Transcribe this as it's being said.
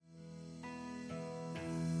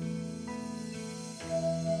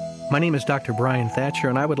My name is Dr. Brian Thatcher,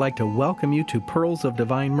 and I would like to welcome you to Pearls of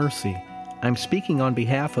Divine Mercy. I'm speaking on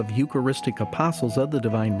behalf of Eucharistic Apostles of the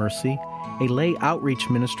Divine Mercy, a lay outreach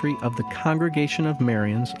ministry of the Congregation of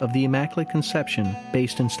Marians of the Immaculate Conception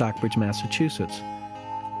based in Stockbridge, Massachusetts.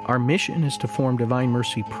 Our mission is to form Divine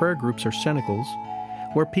Mercy prayer groups or cenacles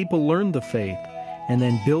where people learn the faith and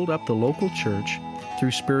then build up the local church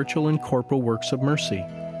through spiritual and corporal works of mercy,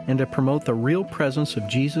 and to promote the real presence of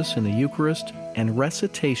Jesus in the Eucharist and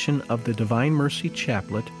recitation of the Divine Mercy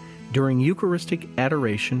Chaplet during Eucharistic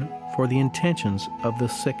adoration for the intentions of the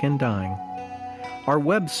sick and dying. Our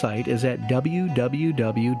website is at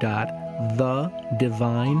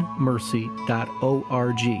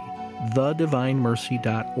www.thedivinemercy.org,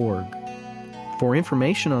 thedivinemercy.org. For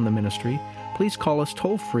information on the ministry, please call us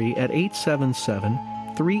toll-free at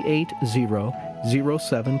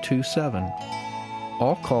 877-380-0727.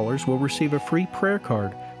 All callers will receive a free prayer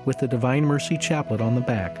card with the Divine Mercy Chaplet on the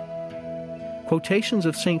back. Quotations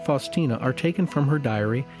of St. Faustina are taken from her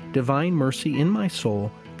diary, Divine Mercy in My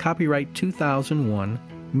Soul, copyright 2001,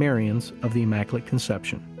 Marians of the Immaculate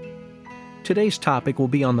Conception. Today's topic will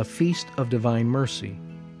be on the Feast of Divine Mercy.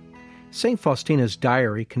 St. Faustina's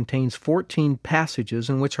diary contains 14 passages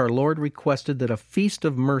in which our Lord requested that a Feast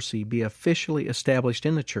of Mercy be officially established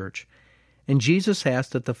in the Church, and Jesus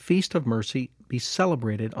asked that the Feast of Mercy be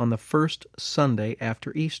celebrated on the first Sunday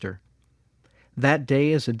after Easter. That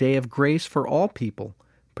day is a day of grace for all people,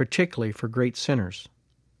 particularly for great sinners.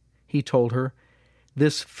 He told her,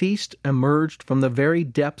 "This feast emerged from the very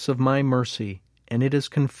depths of my mercy, and it is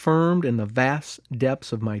confirmed in the vast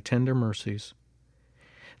depths of my tender mercies."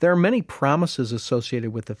 There are many promises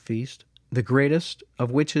associated with the feast, the greatest of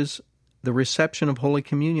which is the reception of Holy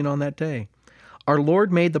Communion on that day. Our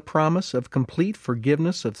Lord made the promise of complete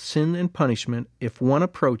forgiveness of sin and punishment if one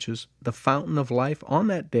approaches the fountain of life on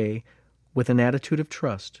that day with an attitude of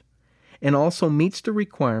trust, and also meets the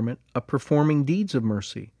requirement of performing deeds of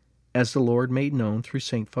mercy, as the Lord made known through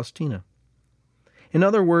St. Faustina. In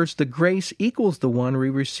other words, the grace equals the one we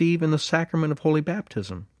receive in the sacrament of Holy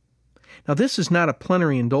Baptism. Now, this is not a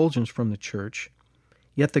plenary indulgence from the Church,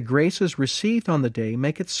 yet the graces received on the day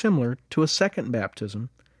make it similar to a second baptism,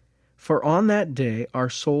 for on that day our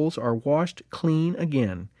souls are washed clean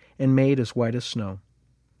again and made as white as snow.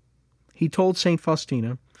 He told St.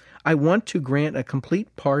 Faustina, "I want to grant a complete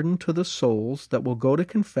pardon to the souls that will go to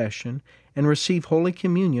confession and receive Holy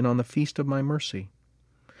Communion on the Feast of my mercy.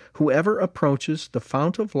 Whoever approaches the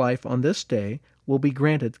fount of life on this day will be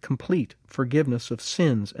granted complete forgiveness of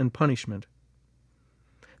sins and punishment."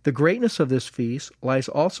 The greatness of this feast lies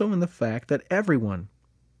also in the fact that everyone,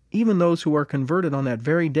 even those who are converted on that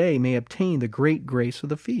very day, may obtain the great grace of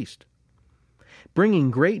the feast.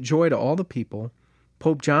 Bringing great joy to all the people,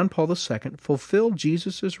 Pope John Paul II fulfilled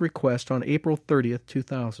Jesus' request on April 30th,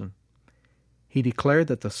 2000. He declared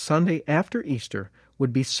that the Sunday after Easter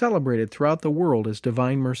would be celebrated throughout the world as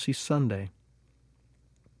Divine Mercy Sunday.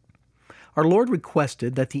 Our Lord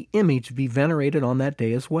requested that the image be venerated on that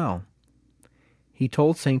day as well. He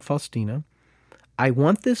told St. Faustina, "I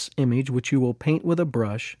want this image which you will paint with a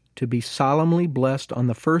brush to be solemnly blessed on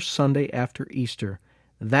the first Sunday after Easter.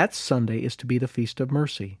 That Sunday is to be the Feast of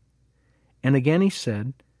Mercy." And again he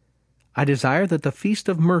said, "I desire that the Feast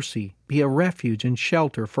of Mercy be a refuge and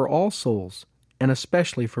shelter for all souls, and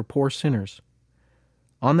especially for poor sinners.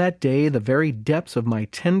 On that day the very depths of my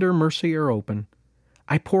tender mercy are open.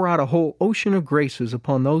 I pour out a whole ocean of graces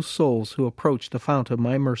upon those souls who approach the fount of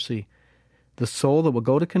my mercy. The soul that will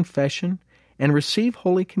go to confession and receive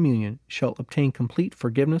Holy Communion shall obtain complete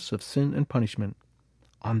forgiveness of sin and punishment.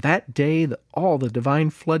 On that day all the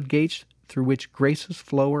divine floodgates through which graces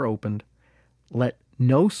flow are opened. Let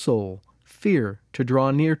no soul fear to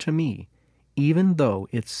draw near to me, even though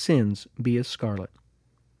its sins be as scarlet."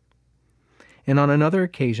 And on another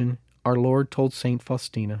occasion, our Lord told St.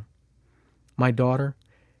 Faustina, "My daughter,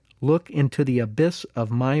 look into the abyss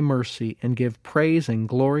of my mercy and give praise and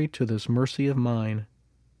glory to this mercy of mine.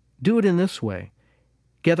 Do it in this way.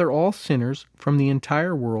 Gather all sinners from the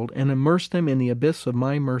entire world and immerse them in the abyss of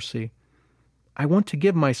my mercy. I want to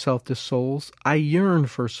give myself to souls. I yearn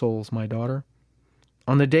for souls, my daughter.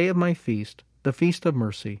 On the day of my feast, the Feast of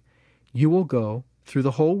Mercy, you will go through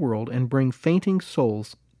the whole world and bring fainting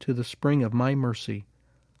souls to the spring of my mercy.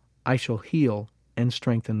 I shall heal and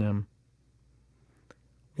strengthen them."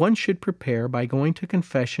 One should prepare by going to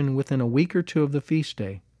confession within a week or two of the feast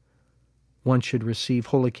day. One should receive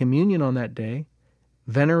Holy Communion on that day,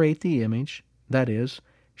 venerate the image, that is,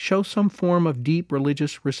 show some form of deep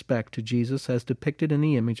religious respect to Jesus as depicted in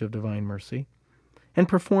the image of Divine Mercy, and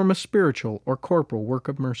perform a spiritual or corporal work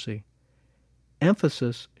of mercy.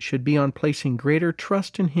 emphasis should be on placing greater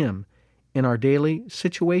trust in Him in our daily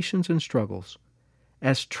situations and struggles,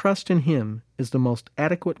 as trust in Him is the most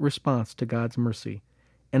adequate response to God's mercy,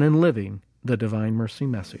 and in living the Divine Mercy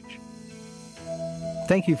message.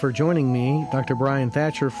 Thank you for joining me, Dr. Brian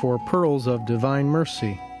Thatcher, for Pearls of Divine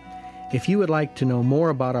Mercy. If you would like to know more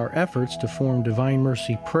about our efforts to form Divine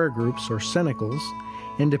Mercy prayer groups or cenacles,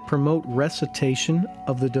 and to promote recitation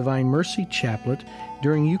of the Divine Mercy Chaplet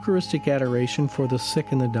during Eucharistic adoration for the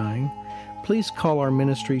sick and the dying, please call our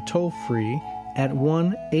ministry toll-free at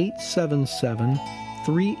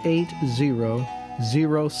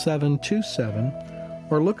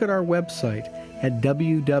 1-877-380-0727, or look at our website at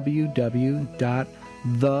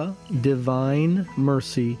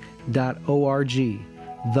www.thedivinemercy.org,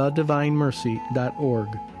 thedivinemercy.org.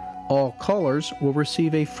 All callers will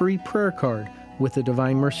receive a free prayer card with the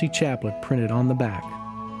Divine Mercy Chaplet printed on the back.